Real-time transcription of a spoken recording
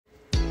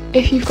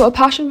If you've got a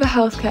passion for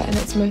healthcare in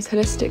its most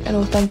holistic and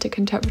authentic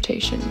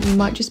interpretation, you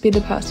might just be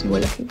the person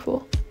we're looking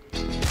for.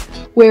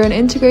 We're an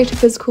integrated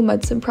physical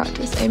medicine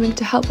practice aiming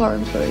to help our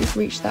employees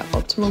reach their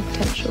optimal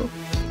potential.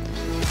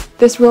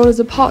 This role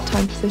is a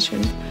part-time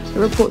position that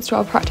reports to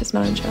our practice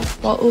manager,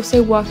 while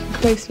also working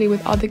closely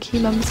with other key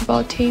members of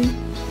our team.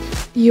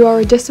 You are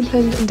a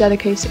disciplined and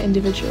dedicated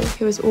individual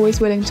who is always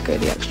willing to go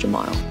the extra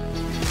mile.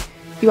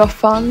 You are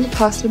fun,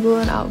 personable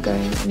and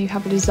outgoing, and you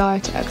have a desire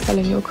to excel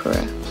in your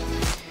career.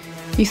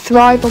 You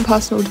thrive on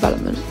personal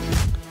development.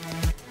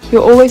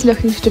 You're always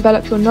looking to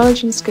develop your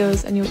knowledge and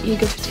skills, and you're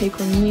eager to take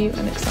on new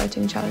and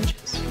exciting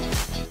challenges.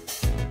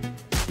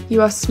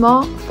 You are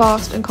smart,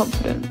 fast and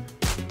confident.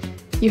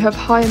 You have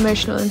high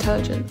emotional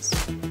intelligence.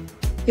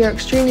 You're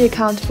extremely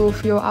accountable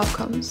for your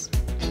outcomes.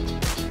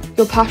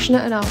 You're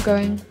passionate and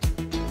outgoing.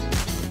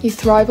 You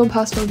thrive on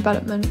personal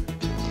development.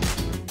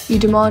 You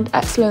demand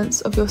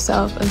excellence of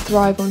yourself and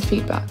thrive on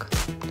feedback.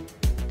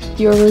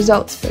 You are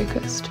results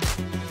focused.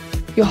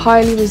 You're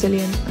highly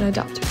resilient and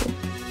adaptable.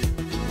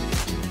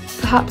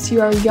 Perhaps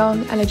you are a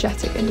young,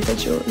 energetic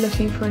individual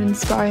looking for an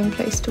inspiring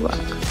place to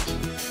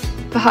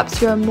work.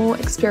 Perhaps you are more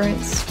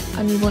experienced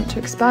and you want to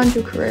expand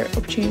your career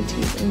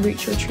opportunities and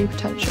reach your true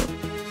potential.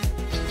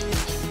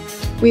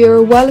 We are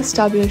a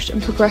well-established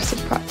and progressive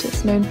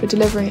practice known for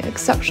delivering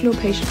exceptional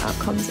patient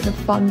outcomes in a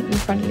fun and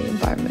friendly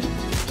environment.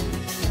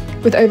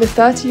 With over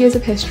 30 years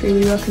of history,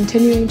 we are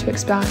continuing to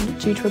expand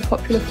due to a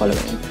popular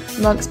following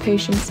amongst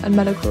patients and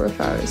medical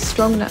referrers,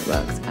 strong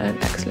networks and an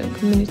excellent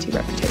community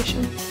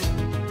reputation.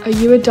 Are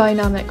you a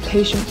dynamic,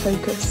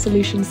 patient-focused,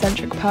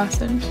 solution-centric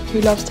person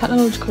who loves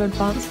technological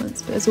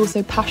advancements but is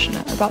also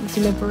passionate about the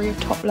delivery of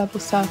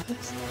top-level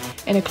service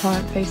in a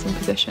client-facing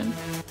position?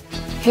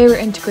 Here at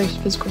Integrated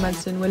Physical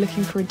Medicine, we're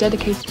looking for a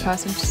dedicated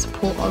person to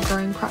support our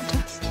growing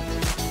practice.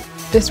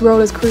 This role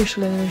is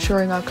crucial in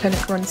ensuring our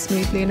clinic runs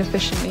smoothly and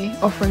efficiently,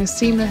 offering a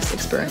seamless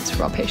experience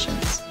for our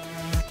patients.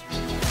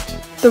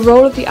 The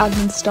role of the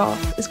admin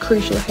staff is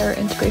crucial here at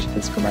Integrated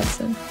Physical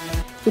Medicine.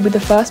 You'll be the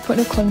first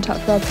point of contact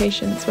for our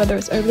patients, whether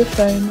it's over the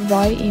phone,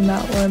 via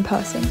email or in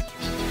person.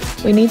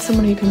 We need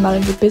someone who can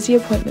manage a busy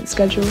appointment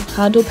schedule,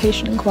 handle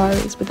patient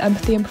inquiries with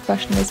empathy and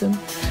professionalism,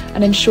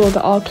 and ensure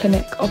that our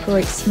clinic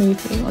operates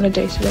smoothly on a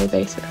day-to-day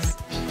basis.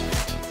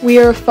 We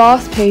are a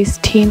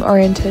fast-paced,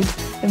 team-oriented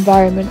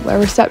environment where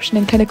reception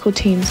and clinical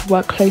teams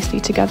work closely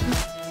together.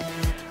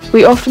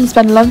 We often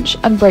spend lunch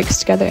and breaks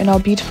together in our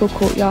beautiful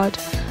courtyard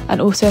and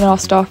also in our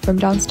staff room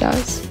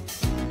downstairs.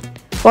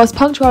 Whilst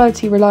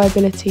punctuality,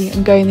 reliability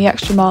and going the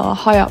extra mile are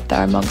high up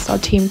there amongst our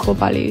team core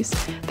values,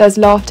 there's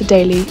laughter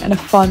daily and a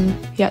fun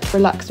yet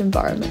relaxed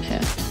environment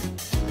here.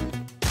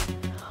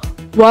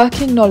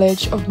 Working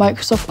knowledge of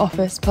Microsoft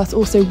Office plus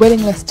also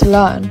willingness to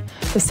learn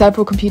the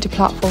several computer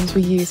platforms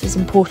we use is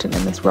important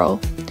in this role.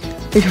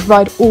 We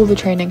provide all the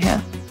training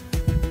here.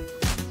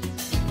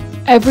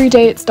 Every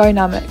day it's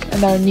dynamic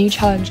and there are new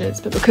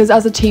challenges, but because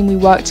as a team we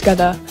work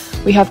together,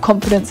 we have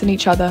confidence in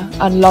each other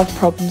and love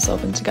problem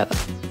solving together.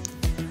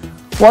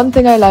 One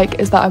thing I like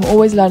is that I'm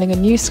always learning a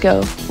new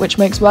skill, which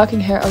makes working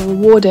here a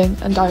rewarding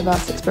and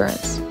diverse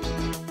experience.